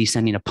ascending and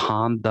descending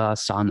upon the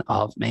Son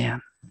of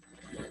Man.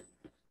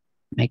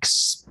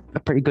 makes a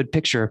pretty good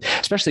picture,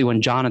 especially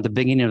when John at the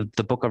beginning of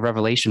the book of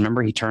Revelation,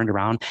 remember, he turned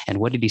around and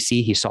what did he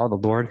see? He saw the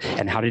Lord.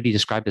 And how did he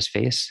describe his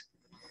face?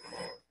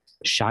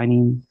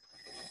 Shining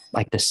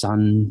like the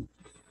sun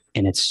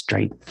in its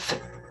strength.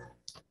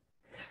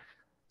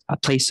 A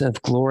place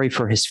of glory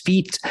for his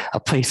feet, a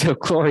place of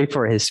glory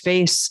for his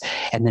face,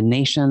 and the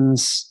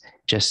nations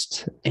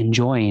just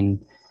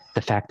enjoying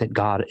the fact that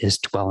God is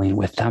dwelling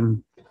with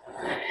them.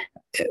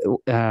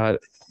 I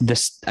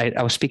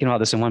was speaking about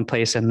this in one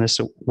place, and this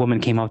woman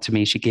came up to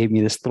me. She gave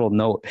me this little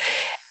note.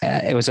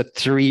 It was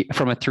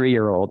from a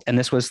 3-year-old, and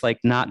this was like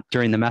not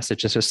during the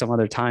message. This was some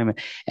other time,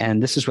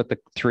 and this is what the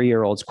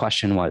 3-year-old's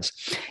question was: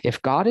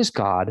 if God is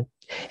God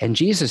and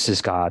Jesus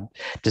is God,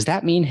 does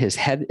that mean his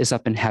head is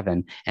up in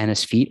heaven and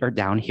his feet are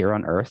down here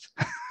on earth?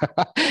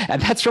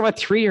 And that's from a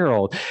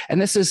 3-year-old.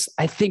 And this is,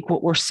 I think,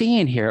 what we're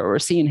seeing here. We're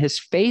seeing his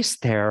face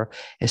there,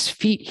 his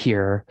feet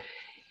here,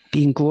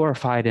 being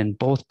glorified in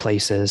both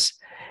places,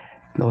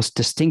 those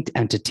distinct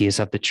entities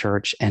of the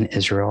church and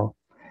Israel.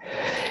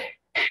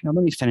 Now,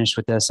 let me finish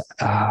with this.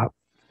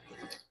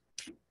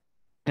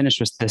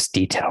 Finish with this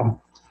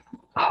detail.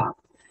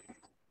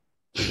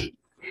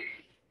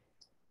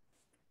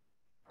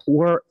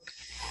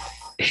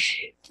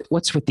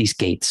 What's with these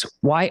gates?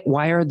 Why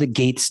are the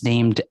gates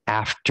named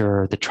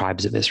after the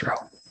tribes of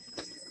Israel?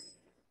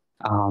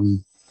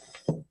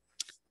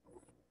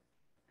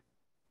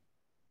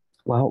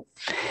 Well,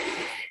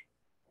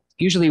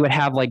 usually you would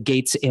have like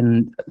gates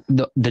in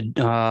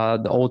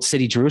the old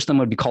city. Jerusalem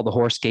would be called the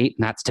horse gate,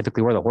 and that's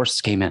typically where the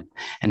horses came in.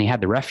 And you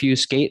had the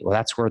refuse gate. Well,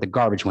 that's where the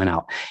garbage went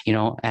out,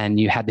 and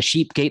you had the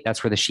sheep gate.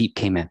 That's where the sheep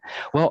came in.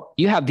 Well,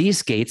 you have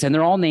these gates, and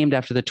they're all named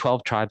after the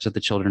 12 tribes of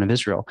the children of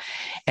Israel.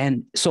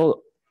 And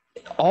so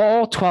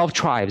all 12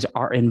 tribes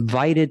are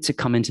invited to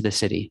come into the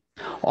city.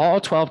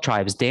 All 12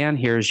 tribes. Dan,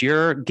 here's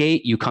your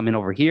gate. You come in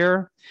over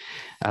here.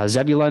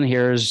 Zebulun,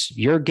 here's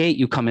your gate.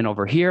 You come in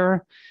over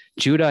here.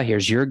 Judah,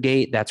 here's your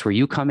gate. That's where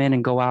you come in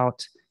and go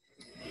out.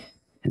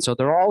 And so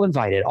they're all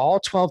invited,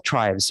 all 12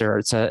 tribes.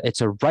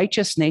 It's a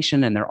righteous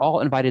nation, and they're all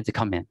invited to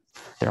come in.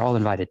 They're all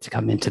invited to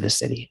come into the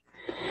city.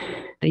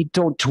 They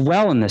don't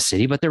dwell in the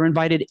city, but they're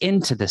invited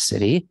into the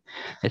city.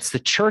 It's the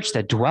church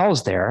that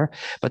dwells there,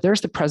 but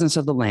there's the presence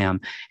of the Lamb.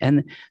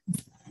 And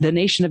the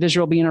nation of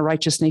Israel being a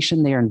righteous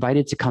nation, they are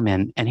invited to come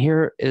in. And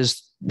here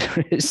is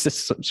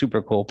this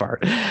super cool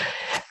part.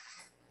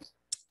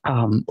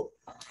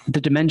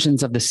 The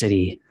dimensions of the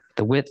city,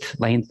 the width,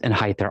 length, and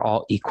height are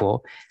all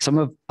equal. Some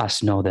of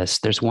us know this.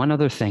 There's one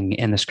other thing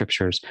in the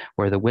scriptures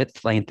where the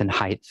width, length, and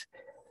height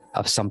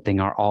of something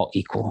are all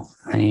equal.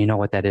 And you know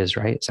what that is,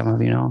 right? Some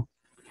of you know.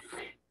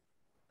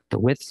 The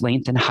width,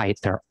 length, and height,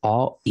 they're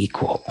all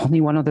equal.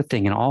 Only one other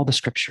thing in all the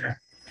scripture.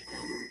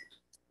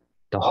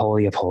 The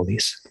Holy of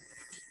Holies.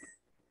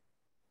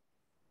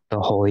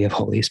 The Holy of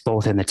Holies,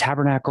 both in the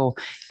tabernacle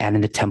and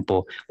in the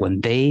temple.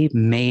 When they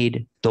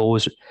made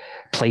those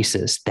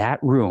places, that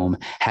room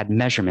had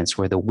measurements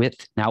where the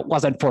width, now it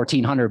wasn't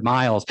 1,400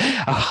 miles.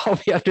 I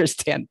hope you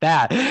understand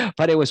that,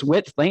 but it was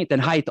width, length,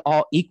 and height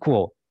all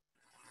equal.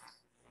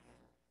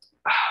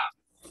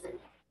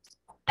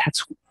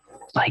 That's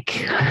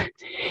like,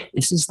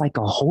 this is like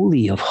a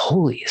Holy of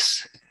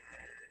Holies.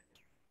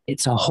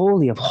 It's a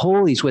Holy of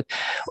Holies with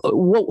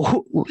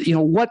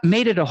what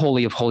made it a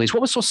Holy of Holies?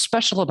 What was so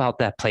special about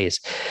that place?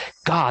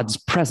 God's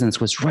presence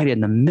was right in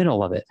the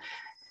middle of it.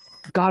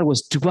 God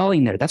was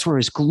dwelling there. That's where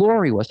his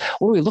glory was.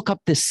 When we look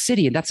up this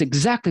city, and that's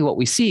exactly what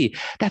we see.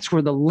 That's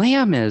where the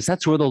Lamb is.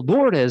 That's where the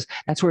Lord is.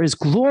 That's where his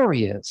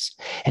glory is.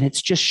 And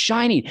it's just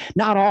shining,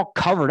 not all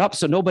covered up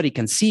so nobody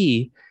can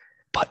see,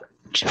 but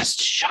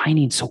just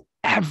shining so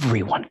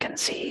everyone can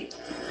see.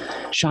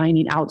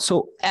 Shining out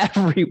so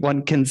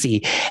everyone can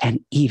see, and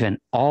even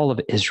all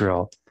of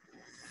Israel.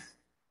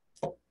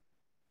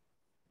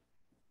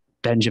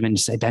 Benjamin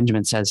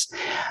says,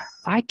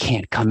 I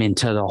can't come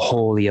into the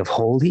Holy of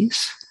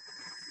Holies.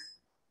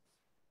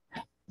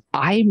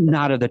 I'm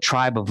not of the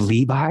tribe of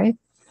Levi.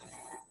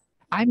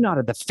 I'm not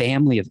of the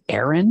family of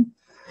Aaron.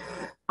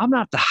 I'm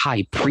not the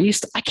high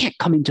priest. I can't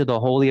come into the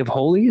Holy of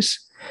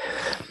Holies.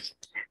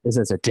 This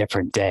is a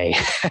different day.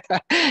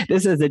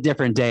 This is a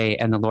different day.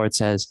 And the Lord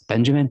says,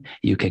 Benjamin,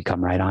 you can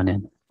come right on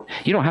in.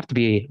 You don't have to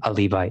be a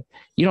Levite.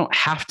 You don't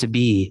have to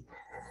be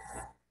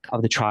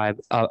of the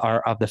tribe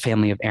or of the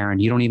family of Aaron.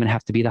 You don't even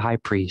have to be the high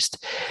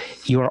priest.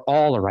 You are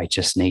all a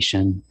righteous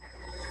nation.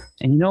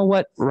 And you know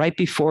what? Right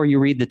before you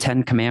read the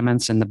 10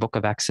 Commandments in the book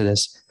of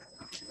Exodus,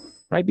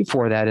 right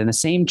before that, in the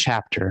same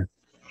chapter,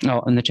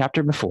 in the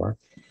chapter before,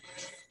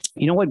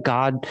 you know what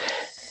God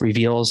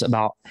reveals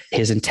about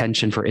his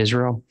intention for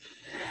Israel?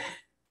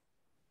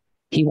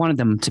 He wanted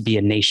them to be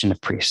a nation of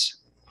priests.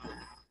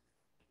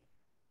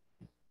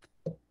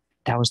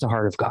 That was the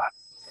heart of God.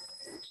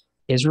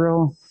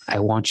 Israel, I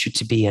want you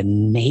to be a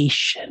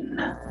nation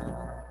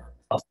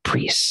of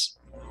priests.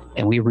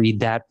 And we read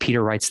that,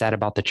 Peter writes that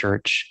about the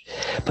church.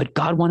 But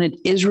God wanted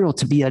Israel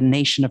to be a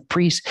nation of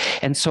priests.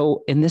 And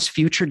so in this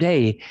future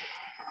day,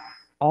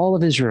 all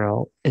of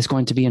Israel is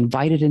going to be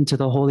invited into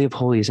the Holy of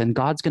Holies, and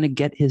God's going to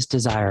get his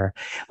desire.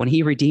 When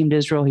he redeemed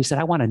Israel, he said,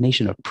 I want a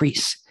nation of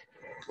priests.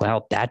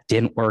 Well, that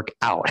didn't work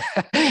out.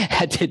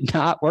 That did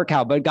not work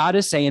out. But God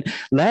is saying,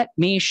 let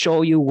me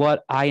show you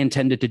what I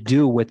intended to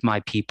do with my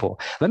people.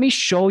 Let me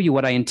show you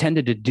what I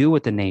intended to do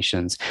with the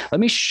nations.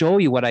 Let me show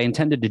you what I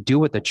intended to do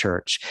with the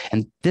church.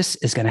 And this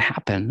is going to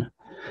happen.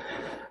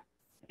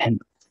 And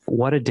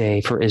what a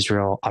day for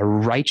Israel, a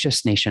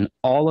righteous nation.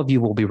 All of you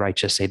will be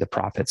righteous, say the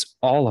prophets,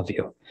 all of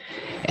you.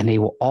 And they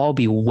will all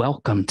be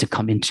welcome to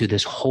come into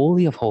this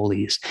Holy of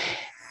Holies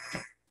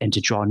and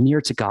to draw near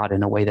to God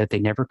in a way that they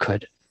never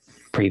could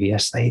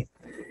previously.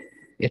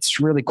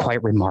 It's really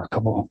quite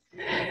remarkable.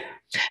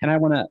 And I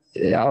want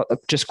to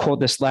just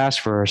quote this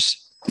last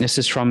verse. This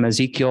is from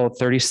Ezekiel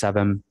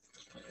 37.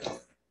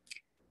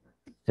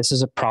 This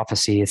is a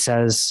prophecy. It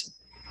says,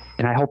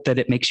 and I hope that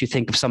it makes you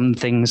think of some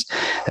things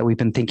that we've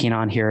been thinking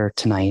on here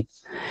tonight.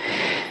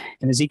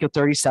 In Ezekiel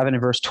 37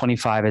 and verse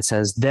 25, it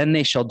says, then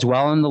they shall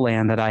dwell in the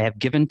land that I have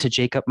given to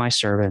Jacob my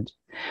servant,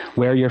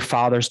 where your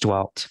fathers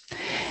dwelt.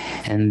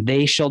 And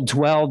they shall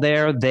dwell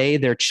there, they,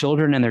 their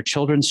children, and their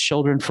children's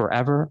children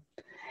forever.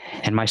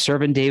 And my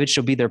servant David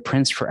shall be their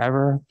prince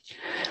forever.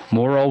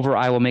 Moreover,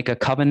 I will make a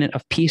covenant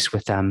of peace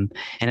with them,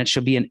 and it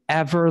shall be an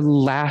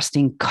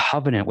everlasting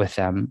covenant with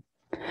them.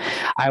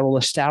 I will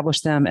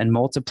establish them and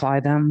multiply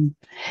them,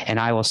 and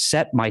I will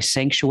set my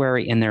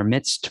sanctuary in their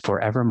midst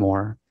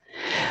forevermore.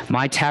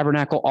 My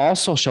tabernacle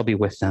also shall be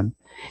with them.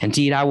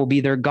 Indeed, I will be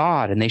their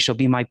God, and they shall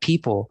be my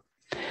people.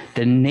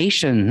 The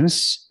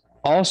nations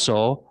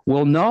also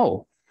will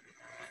know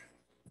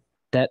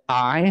that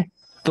I,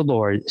 the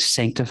Lord,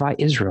 sanctify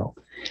Israel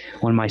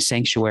when my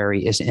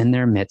sanctuary is in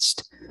their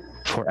midst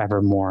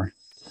forevermore.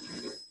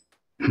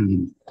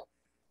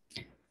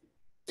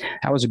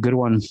 That was a good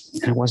one.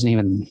 And it wasn't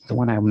even the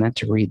one I meant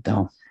to read,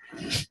 though.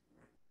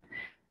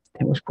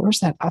 Where's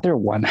that other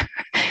one?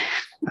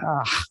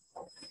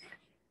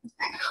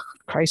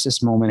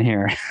 Crisis moment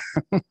here.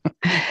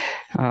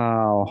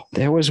 Oh,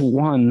 there was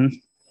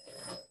one.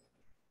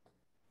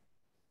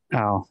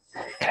 Oh,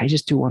 can I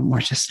just do one more?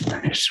 Just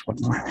one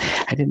more.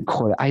 I didn't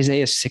quote it.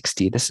 Isaiah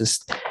 60. This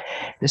is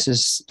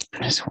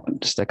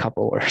just a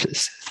couple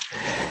words.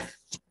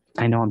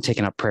 I know I'm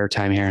taking up prayer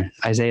time here.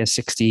 Isaiah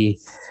 60,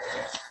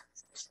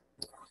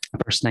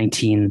 verse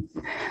 19.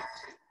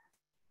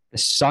 The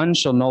sun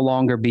shall no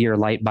longer be your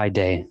light by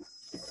day.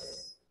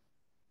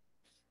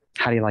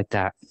 How do you like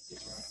that?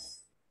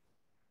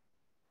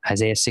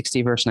 Isaiah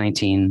 60, verse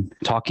 19,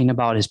 talking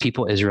about his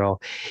people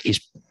Israel. He's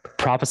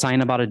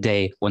prophesying about a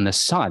day when the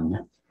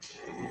sun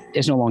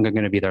is no longer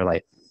going to be their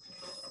light.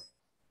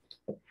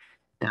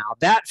 Now,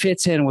 that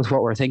fits in with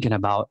what we're thinking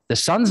about. The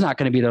sun's not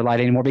going to be their light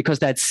anymore because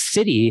that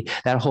city,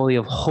 that Holy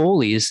of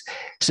Holies,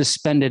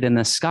 suspended in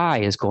the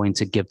sky is going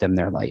to give them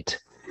their light.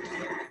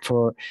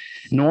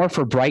 Nor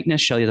for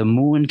brightness shall the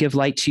moon give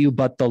light to you,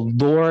 but the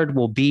Lord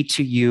will be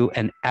to you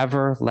an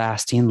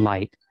everlasting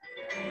light,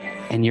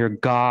 and your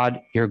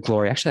God, your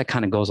glory. Actually, that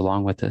kind of goes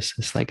along with this.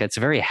 It's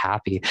very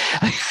happy.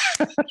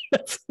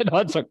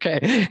 It's okay.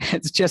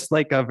 It's just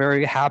like a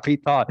very happy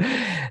thought.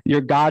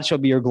 Your God shall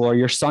be your glory.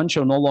 Your sun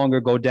shall no longer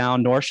go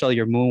down, nor shall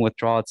your moon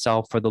withdraw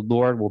itself, for the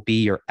Lord will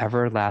be your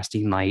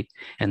everlasting light,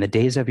 and the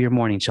days of your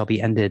mourning shall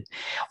be ended.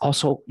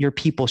 Also, your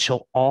people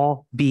shall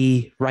all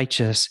be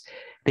righteous.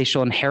 They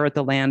shall inherit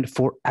the land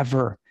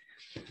forever,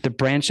 the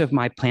branch of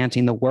my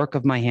planting, the work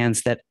of my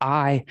hands, that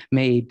I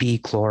may be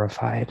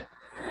glorified.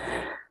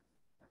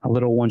 A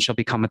little one shall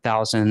become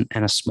 1,000,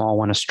 and a small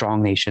one a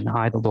strong nation.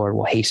 I, the Lord,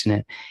 will hasten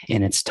it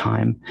in its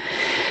time.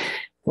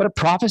 What a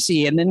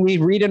prophecy. And then we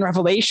read in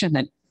Revelation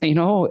that,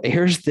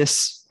 here's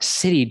this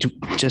city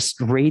just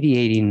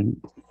radiating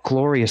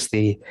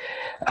gloriously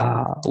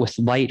with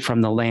light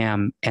from the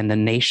Lamb, and the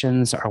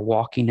nations are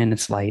walking in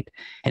its light.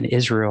 And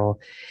Israel's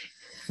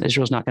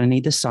not going to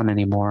need the sun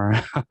anymore.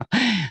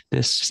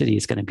 This city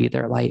is going to be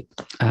their light.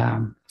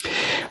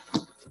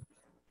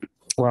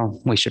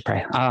 Well, we should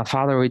pray.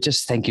 Father, we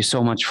just thank you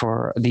so much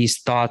for these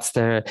thoughts.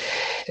 They're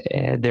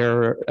big.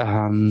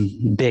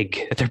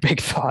 They're big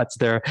thoughts.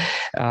 They're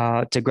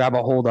to grab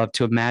a hold of,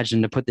 to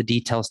imagine, to put the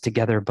details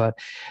together. But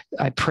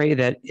I pray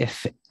that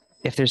if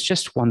there's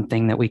just one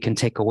thing that we can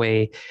take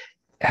away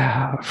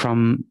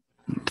from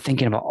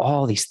thinking about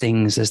all these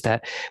things, is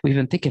that we've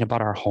been thinking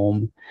about our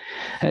home.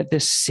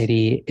 This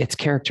city, it's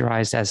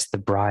characterized as the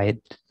bride,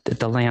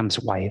 the Lamb's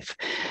wife.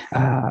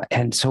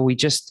 And so we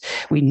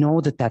know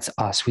that that's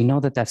us. We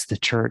know that that's the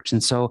church.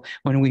 And so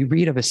when we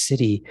read of a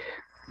city,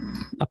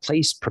 a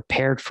place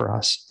prepared for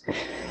us,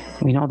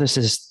 we know this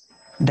is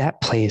that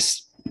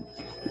place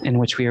in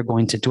which we are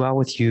going to dwell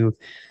with you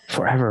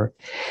forever.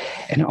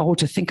 And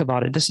to think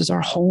about it, this is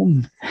our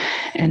home.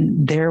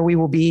 And there we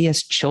will be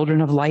as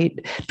children of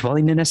light,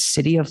 dwelling in a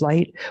city of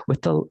light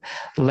with the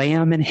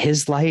Lamb and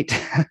his light.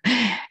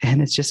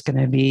 And it's just going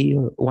to be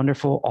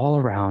wonderful all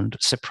around,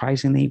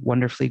 surprisingly,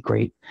 wonderfully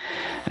great.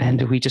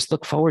 And we just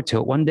look forward to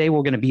it. One day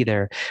we're going to be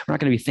there. We're not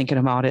going to be thinking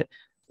about it,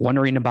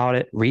 wondering about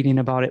it, reading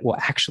about it. We'll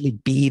actually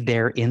be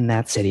there in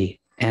that city.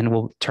 and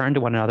we'll turn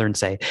to one another and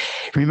say,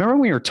 remember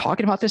when we were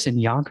talking about this in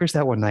Yonkers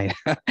that one night?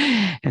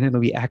 And it'll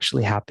be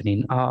actually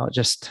happening. Oh,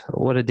 just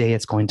what a day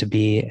it's going to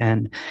be.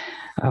 And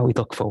we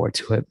look forward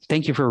to it.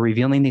 Thank you for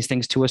revealing these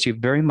things to us. You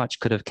very much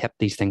could have kept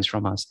these things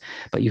from us,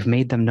 but you've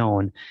made them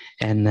known.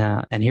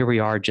 And here we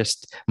are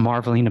just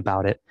marveling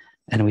about it.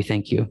 And we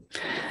thank you.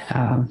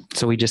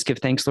 So we just give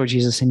thanks, Lord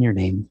Jesus, in your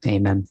name.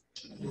 Amen.